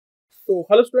So,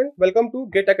 hello student, welcome to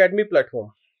Get Academy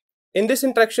platform. In this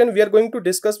interaction, we are going to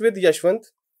discuss with Yashwant.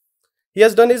 He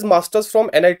has done his masters from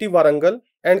NIT Warangal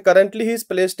and currently he is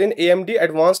placed in AMD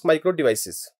Advanced Micro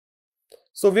Devices.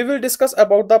 So, we will discuss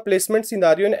about the placement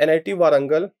scenario in NIT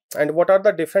Warangal and what are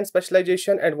the different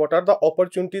specialization and what are the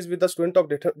opportunities with the student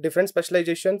of different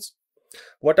specializations.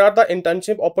 What are the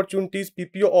internship opportunities,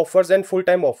 PPO offers and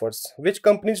full-time offers? Which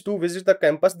companies do visit the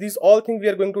campus? These all things we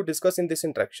are going to discuss in this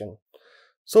interaction.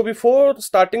 So before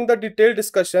starting the detailed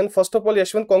discussion, first of all,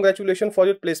 Yashwant, congratulations for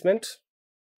your placement.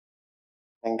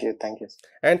 Thank you.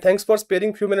 And thanks for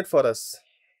sparing few minutes for us.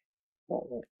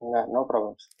 No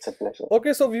problem. It's a pleasure.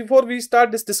 Okay, so before we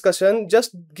start this discussion,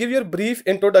 just give your brief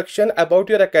introduction about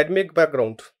your academic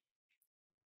background.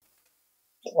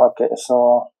 Okay,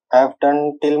 so I have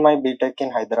done till my BTech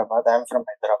in Hyderabad. I am from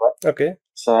Hyderabad. Okay.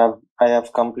 So I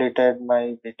have completed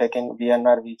my BTech in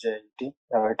VNR VJIT.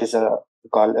 It is a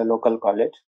local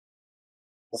college.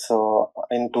 So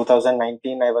in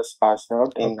 2019, I was passed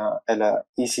out in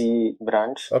ECE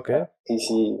branch. Okay.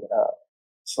 ECE.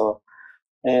 So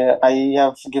I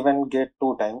have given GATE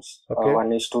 2 times. Okay.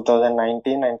 One is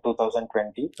 2019 and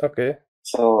 2020. Okay.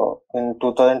 So in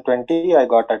 2020, I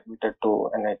got admitted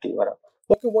to NIT Warangal.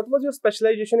 Okay, what was your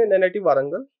specialization in NIT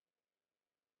Warangal?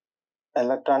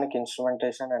 Electronic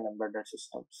Instrumentation and Embedded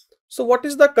Systems. So what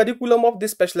is the curriculum of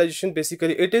this specialization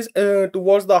basically? It is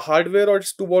towards the hardware or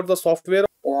it's towards the software?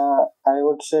 Yeah, I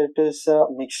would say it is a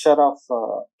mixture of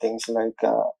things like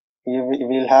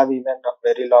we'll have even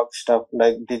very log stuff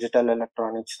like digital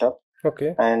electronic stuff.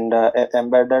 Okay. And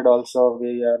embedded also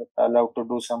we are allowed to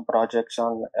do some projects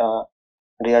on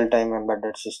real-time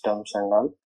embedded systems and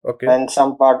all. Okay. And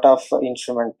some part of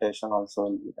instrumentation also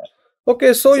will be there.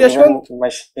 Okay, so Yashwant,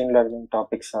 machine learning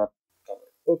topics are covered.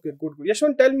 Okay, good.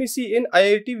 Yashwant, tell me, see, in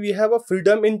IIT we have a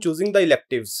freedom in choosing the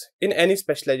electives in any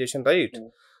specialization, right?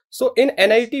 So in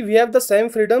NIT we have the same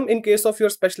freedom in case of your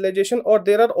specialization, or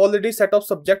there are already set of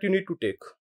subject you need to take?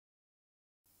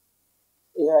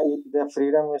 Yeah, the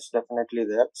freedom is definitely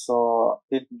there. So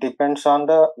it depends on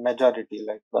the majority.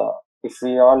 Like if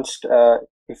we all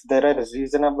if there are a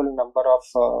reasonable number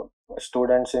of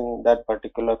students in that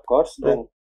particular course, then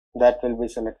that will be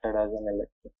selected as an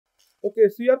elective. Okay,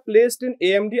 so you are placed in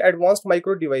AMD Advanced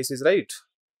Micro Devices, right?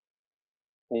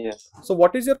 Yes. So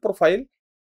what is your profile?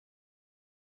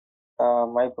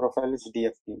 My profile is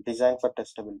DFT, Design for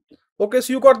Testability. Okay,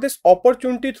 so you got this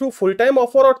opportunity through full-time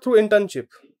offer or through internship?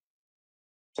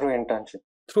 Through internship.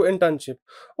 Through internship.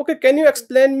 Okay, can you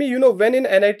explain me, when in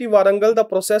NIT Warangal the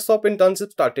process of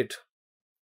internship started?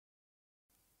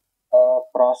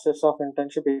 Process of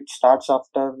internship, it starts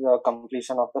after the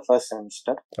completion of the first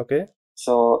semester. Okay.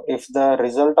 So if the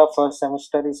result of first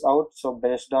semester is out, so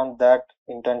based on that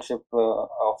internship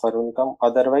offer will come.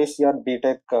 Otherwise your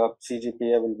BTech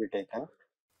CGPA will be taken.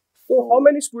 So how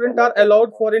many students are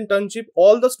allowed for internship?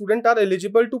 All the students are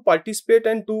eligible to participate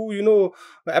and to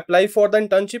apply for the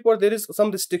internship, or there is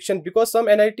some restriction? Because some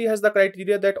NIT has the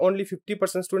criteria that only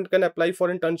 50% student can apply for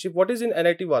internship. What is in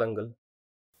NIT Warangal?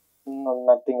 No,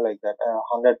 nothing like that.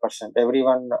 100%.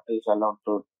 Everyone is allowed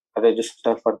to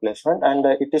register for placement, and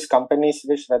it is companies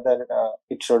wish whether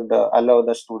it should allow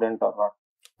the student or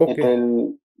not. Okay.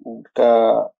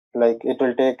 It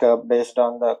will take based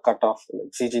on the cutoff,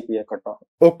 like CGPA cutoff.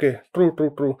 Okay, true.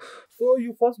 So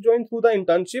you first joined through the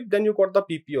internship, then you got the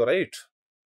PPO, right?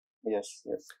 Yes.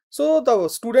 So the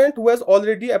student who has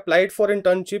already applied for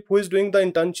internship, who is doing the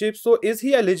internship, so is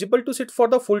he eligible to sit for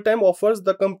the full-time offers,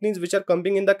 the companies which are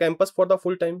coming in the campus for the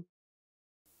full-time?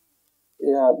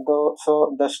 Yeah,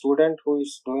 so the student who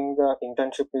is doing the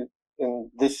internship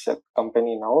in this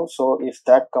company now, so if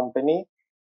that company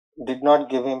did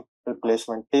not give him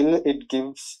placement till it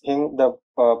gives him the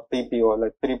PPO,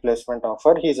 like pre-placement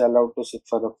offer, he is allowed to sit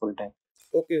for the full-time.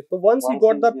 Okay, so once he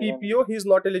got the PPO, he is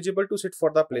not eligible to sit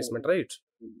for the placement, right?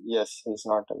 Yes, he is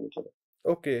not eligible.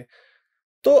 Okay.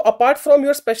 So apart from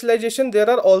your specialization, there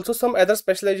are also some other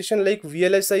specialization like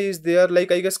VLSI is there,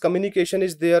 like I guess communication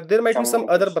is there. There might be some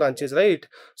other branches, right?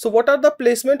 So what are the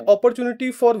placement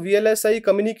opportunity for VLSI,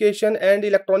 communication and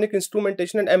electronic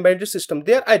instrumentation and embedded system?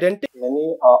 They are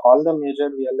identical. All the major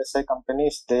VLSI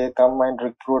companies, they come and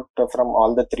recruit from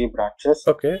all the three branches.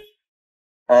 Okay.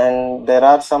 And there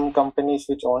are some companies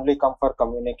which only come for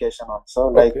communication also.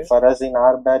 Like for us in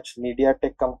our batch,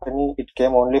 MediaTek company, it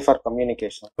came only for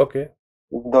communication. Okay.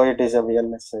 Though it is a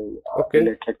VLSI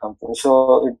related company,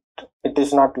 so it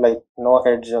is not like no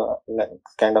edge like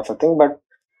kind of a thing. But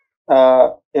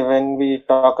when we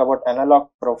talk about analog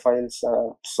profiles,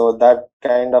 so that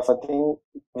kind of a thing,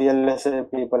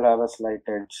 VLSI people have a slight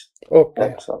edge.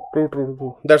 Okay.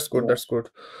 True. That's good.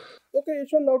 Okay,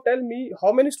 Yashwant, now tell me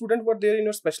how many students were there in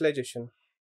your specialization?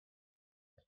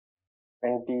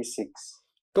 26.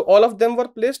 So all of them were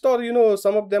placed, or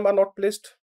some of them are not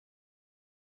placed?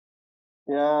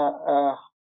 Yeah,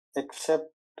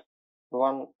 except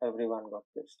one, everyone got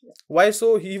placed. Yeah. Why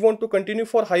so? He want to continue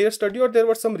for higher study, or there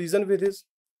was some reason with his?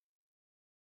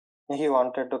 He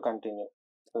wanted to continue.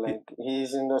 He, Like he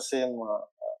is in the same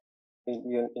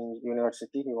in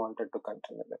university. He wanted to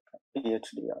continue like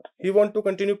PhD or he want to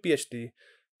continue PhD. yeah.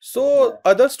 So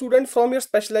other students from your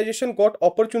specialization got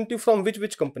opportunity from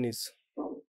which companies?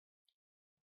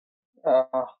 Uh,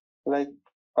 like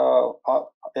uh, uh,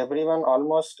 everyone,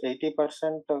 almost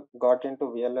 80% got into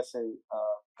VLSI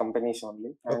companies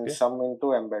only, and Okay, some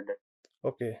into embedded.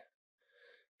 okay.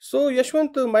 So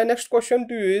Yashwant, my next question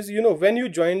to you is, when you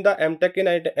joined the MTech in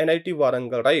NIT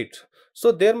Warangal, right?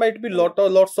 So there might be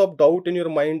lots of doubt in your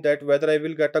mind that whether I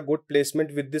will get a good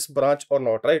placement with this branch or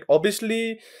not, right?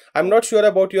 Obviously, I'm not sure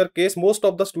about your case. Most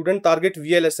of the student target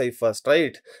VLSI first,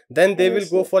 right? Then they will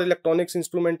Yes, go yes, for electronics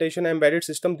instrumentation, embedded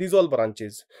system, these all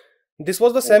branches. This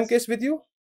was the same yes, case with you?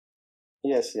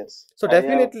 yes, yes. So I have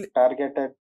definitely,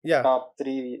 targeted yeah. top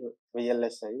three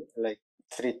VLSI like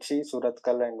Trichy,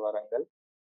 Surathkal, and Warangal.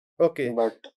 Okay.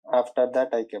 But after that,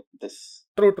 I kept this.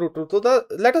 True. So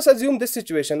let us assume this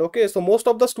situation. Okay, so most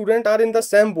of the students are in the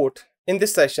same boat in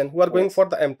this session who are going Yes, for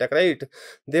the MTech, right?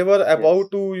 They were yes,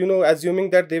 about to, assuming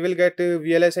that they will get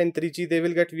VLSI in Trichy, they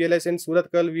will get VLSI in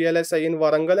Surathkal, VLSI in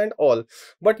Warangal and all.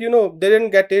 But they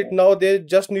didn't get it. yes, Now they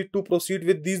just need to proceed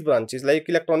with these branches like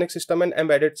electronic system and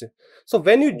embedded. So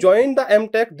when you yes, join the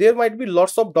MTech, there might be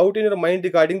lots of doubt in your mind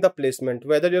regarding the placement,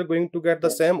 whether you're going to get the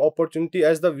yes, same opportunity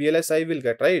as the VLSI will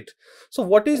get, right? So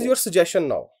what is your yes. suggestion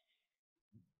now?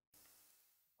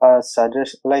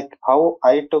 Suggest like how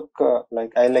I took,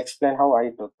 like I'll explain how I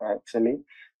took actually.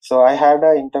 So I had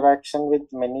an interaction with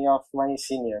many of my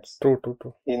seniors True.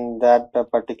 in that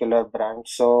particular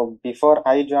branch. So before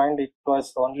I joined, it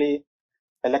was only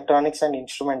Electronics and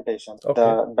Instrumentation, Okay.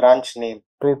 the branch name.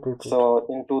 True. So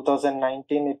in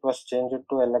 2019, it was changed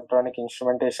to Electronic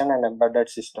Instrumentation and Embedded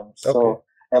Systems. Okay. So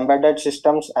embedded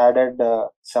systems added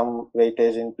some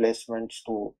weightage in placements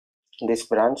to this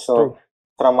branch. So True.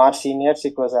 from our seniors,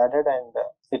 it was added, and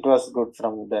it was good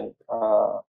from then.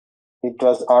 It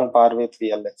was on par with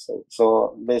VLSI.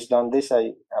 So based on this,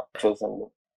 I have chosen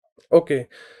Okay.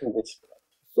 this.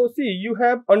 So see, you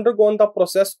have undergone the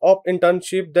process of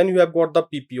internship, then you have got the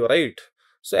PPO, right?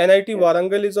 So NIT Yes,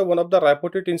 Warangal is one of the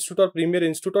reputed institute or premier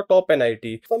institute or top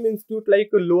NIT. Some institute like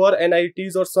lower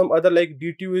NITs or some other like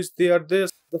DTU is there.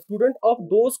 This the student of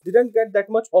those didn't get that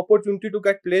much opportunity to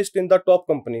get placed in the top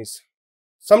companies.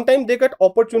 Sometimes they get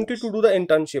opportunity yes, to do the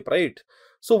internship, right?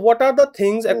 So what are the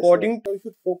things yes, yes. according to you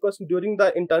should focus during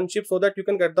the internship so that you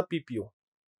can get the PPO?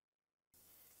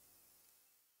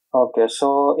 Okay,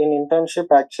 so in internship,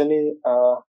 actually,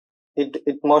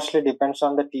 it mostly depends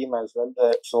on the team as well.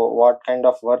 So what kind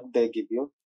of work they give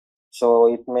you.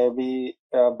 So it may be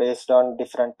based on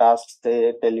different tasks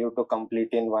they tell you to complete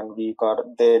in 1 week, or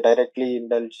they directly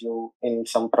indulge you in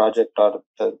some project or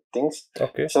the things.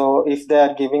 Okay. So if they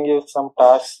are giving you some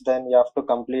tasks, then you have to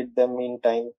complete them in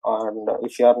time. And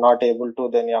if you are not able to,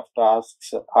 then you have to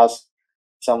ask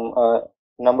some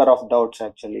number of doubts.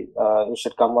 Actually, you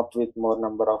should come up with more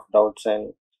number of doubts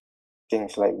and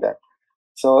things like that.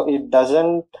 So it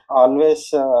doesn't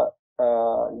always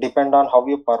depend on how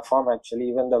you perform. Actually,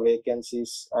 even the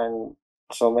vacancies and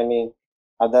so many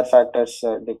other factors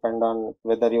depend on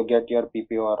whether you get your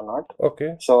PPO or not.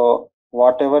 Okay. So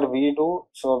whatever we do,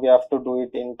 so we have to do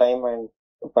it in time and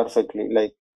perfectly.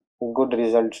 Like good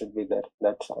result should be there.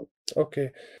 That's all. Okay.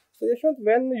 So Yashwant,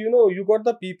 when you got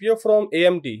the PPO from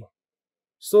AMD,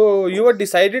 so you were Yes.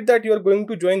 decided that you are going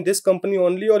to join this company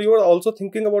only, or you were also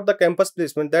thinking about the campus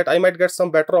placement that I might get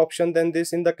some better option than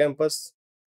this in the campus.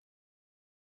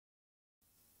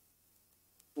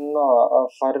 No,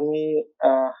 for me,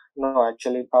 no,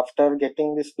 actually, after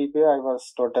getting this PPO, I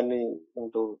was totally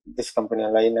into this company,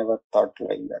 and I never thought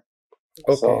like that.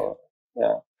 Okay. So,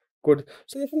 yeah. Good.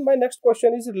 So Yashwant, my next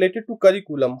question is related to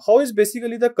curriculum. How is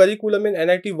basically the curriculum in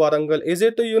NIT Warangal? Is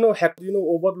it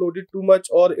overloaded too much,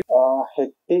 or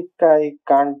Hectic, I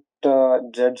can't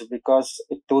judge because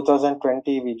in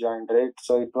 2020 we joined, right?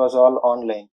 So it was all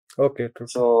online. okay, true.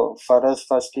 So for us,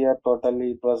 first year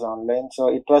totally it was online. So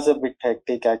it was a bit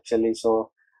hectic actually.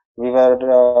 So we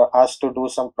were asked to do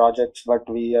some projects, but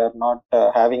we are not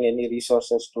having any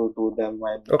resources to do them,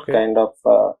 and Okay, kind of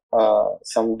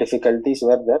some difficulties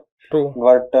were there. true.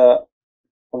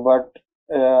 But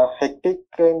hectic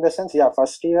in the sense, yeah,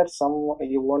 first year some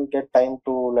you won't get time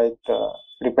to like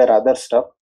prepare other stuff.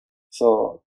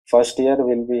 So first year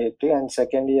will be 80 and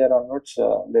second year onwards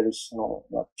there is no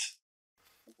much.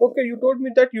 Okay, you told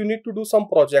me that you need to do some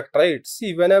project, right?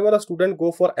 See, whenever a student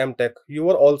go for MTech, you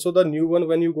are also the new one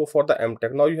when you go for the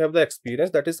MTech. Now you have the experience,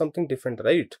 that is something different,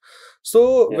 right?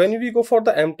 So Yes. when we go for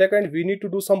the MTech and we need to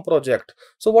do some project,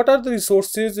 so what are the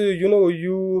resources,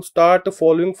 you start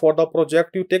following for the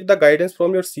project? You take the guidance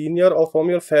from your senior or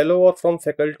from your fellow or from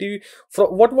faculty.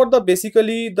 From what were the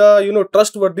basically the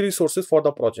trustworthy resources for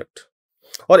the project?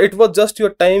 Or it was just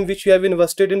your time which you have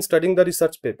invested in studying the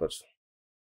research papers?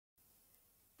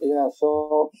 Yeah,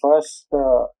 so first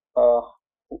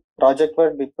project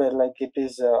work prepare like it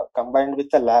is combined with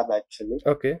the lab actually.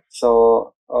 Okay.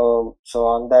 So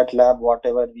on that lab,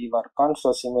 whatever we work on,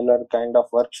 so similar kind of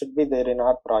work should be there in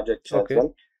our projects as Okay.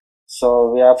 well.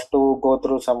 So we have to go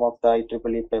through some of the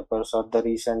IEEE papers or the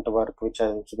recent work which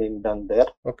has been done there.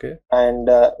 Okay. And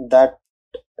that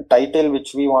title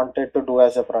which we wanted to do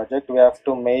as a project, we have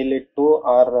to mail it to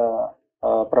our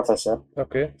professor.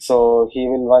 Okay. So he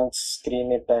will once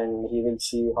screen it and he will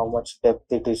see how much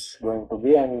depth it is going to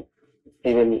be, and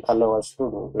he will allow us to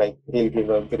do, like he'll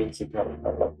give a green signal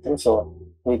kind of thing, so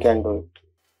we can do it.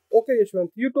 Okay, Yashwant,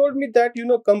 you told me that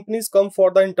companies come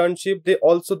for the internship. They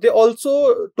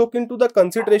also took into the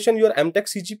consideration your MTech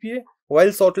CGPA while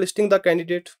shortlisting the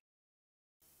candidate.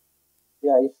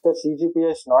 Yeah, if the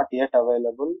CGPA is not yet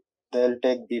available, they'll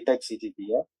take BTech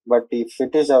CGPA. But if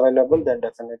it is available, then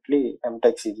definitely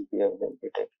MTech CGPA will be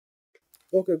taken.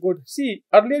 Okay, good. See,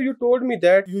 earlier you told me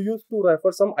that you used to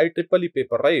refer some IEEE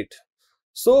paper, right?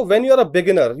 So when you are a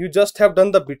beginner, you just have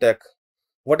done the BTech.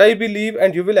 What I believe,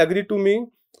 and you will agree to me,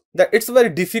 that it's very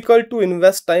difficult to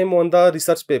invest time on the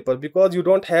research paper because you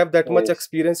don't have that much Yes,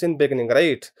 experience in beginning,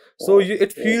 right? So it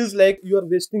yes, feels like you are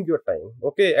wasting your time.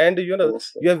 Okay, and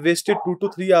yes, you have wasted 2 to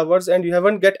 3 hours and you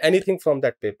haven't get anything from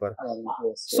that paper.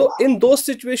 yes, So yes. in those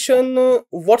situation,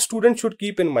 what students should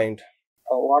keep in mind?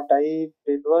 What I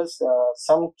did was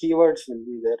some keywords will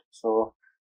be there. So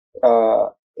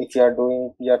uh, if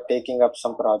you are taking up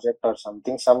some project or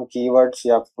something, some keywords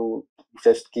you have to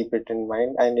just keep it in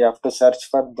mind, and you have to search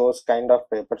for those kind of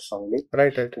papers only.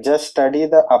 Right, right. Just study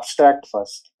the abstract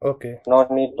first. Okay. No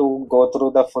need to go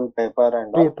through the full paper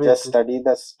and True, all. true, Just true. study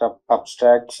the stuff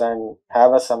abstracts and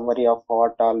have a summary of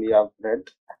what all you have read,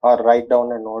 or write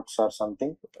down a notes or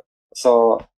something.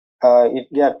 So it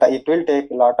will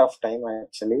take a lot of time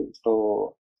actually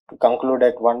to conclude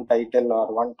at one title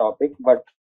or one topic, but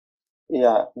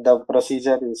yeah, the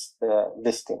procedure is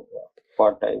this thing,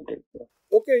 what I did.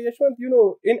 Okay, Yashwant,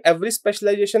 in every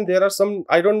specialization there are some,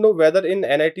 I don't know whether in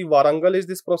NIT Warangal is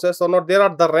this process or not. There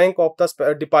are the rank of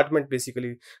the department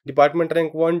basically. Department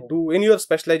rank 1, 2 in your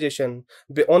specialization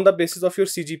on the basis of your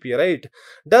CGPA, right?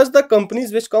 Does the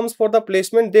companies which comes for the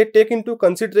placement, they take into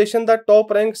consideration the top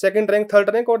rank, second rank,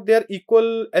 third rank, or they are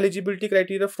equal eligibility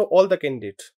criteria for all the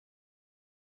candidates?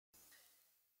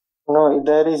 No,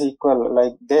 there is equal.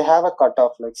 Like they have a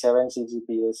cutoff, like 7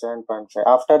 CGPA, 7.5.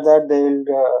 After that, they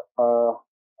will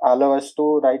allow us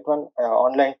to write one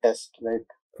online test, right?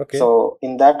 Okay. So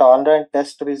in that online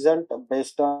test result,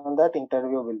 based on that,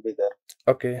 interview will be there.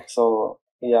 Okay. So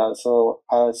yeah, so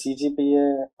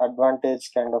CGPA advantage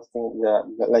kind of thing, yeah,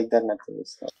 like that nothing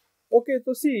is there. Okay,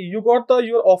 so see, you got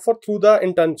your offer through the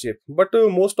internship, but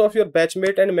most of your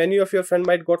batchmate and many of your friend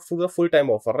might got through the full-time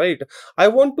offer, right? I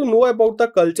want to know about the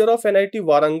culture of NIT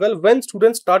Warangal when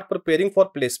students start preparing for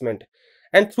placement,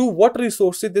 and through what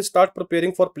resources they start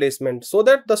preparing for placement, so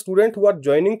that the student who are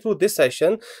joining through this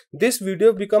session, this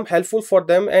video become helpful for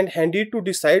them and handy to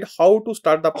decide how to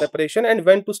start the preparation and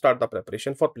when to start the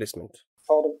preparation for placement.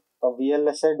 For a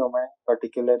VLSI domain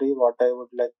particularly, what I would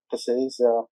like to say is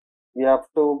we have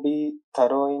to be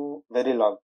thorough in very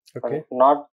long. Okay.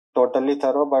 Not totally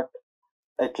thorough, but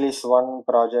at least one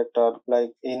project, or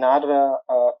like in our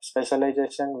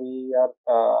specialization, we are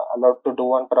allowed to do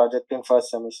one project in first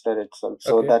semester itself.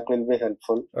 So Okay. that will be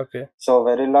helpful. Okay. So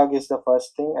Verilog is the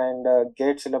first thing, and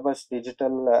GATE syllabus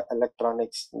digital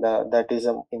electronics, that is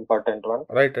an important one.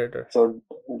 Right, right, right. So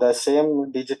the same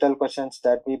digital questions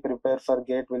that we prepare for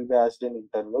GATE will be asked in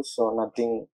interviews, so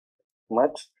nothing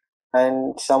much.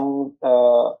 And some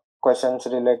questions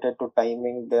related to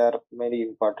timing, they are very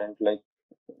important. Like,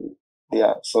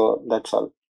 yeah, so that's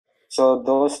all. So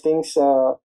those things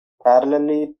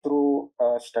parallelly through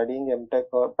studying MTech,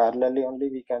 or parallelly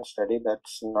only we can study.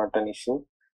 That's not an issue.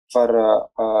 For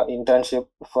internship,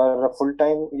 for a full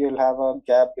time, you'll have a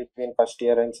gap between first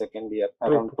year and second year,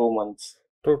 around 2 months.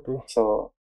 True, true.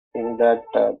 So in that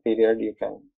period, you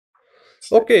can.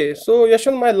 Okay, so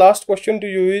Yashwant, my last question to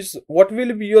you is what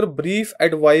will be your brief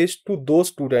advice to those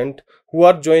students who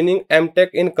are joining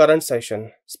MTech in current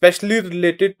session, especially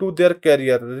related to their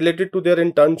career, related to their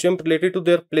internship, related to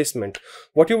their placement?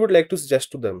 What you would like to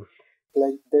suggest to them?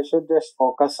 Like they should just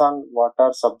focus on what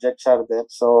are subjects are there.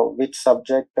 So which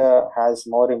subject has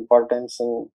more importance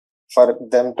for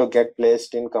them to get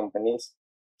placed in companies.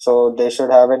 So they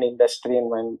should have an industry in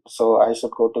mind. So I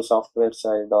should go to software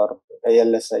side or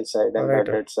VLSI side, Right.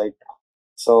 embedded side.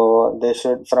 So they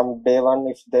should from day one,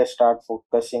 if they start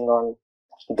focusing on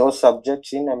those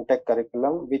subjects in MTech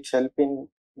curriculum, which help in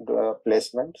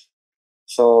placements.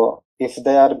 So if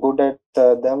they are good at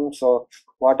them, so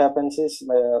what happens is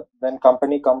when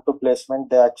company come to placement,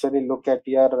 they actually look at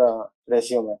your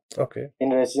resume. Okay.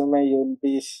 In resume, you will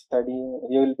be studying,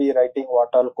 you will be writing what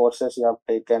all courses you have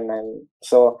taken, and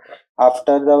so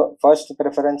after the first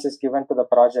preference is given to the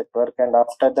project work, and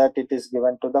after that it is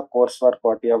given to the coursework,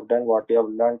 what you have done, what you have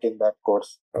learned in that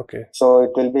course. Okay. So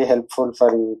it will be helpful for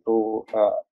you to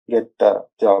get a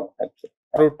job actually.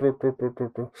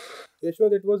 True.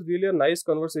 Yashwant, it was really a nice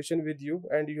conversation with you,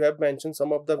 and you have mentioned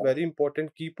some of the very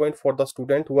important key points for the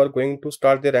student who are going to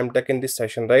start their MTech in this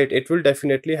session, right? It will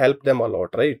definitely help them a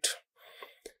lot, right?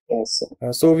 Yes,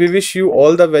 sir. So we wish you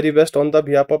all the very best on the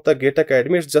behalf of the GATE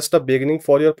Academy. It's just a beginning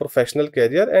for your professional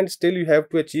career, and still you have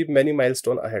to achieve many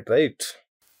milestones ahead, right?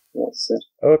 Yes, sir.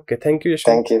 Okay, thank you, Yashwant.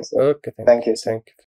 Thank you, sir. Okay, Thank you, sir. Thank you.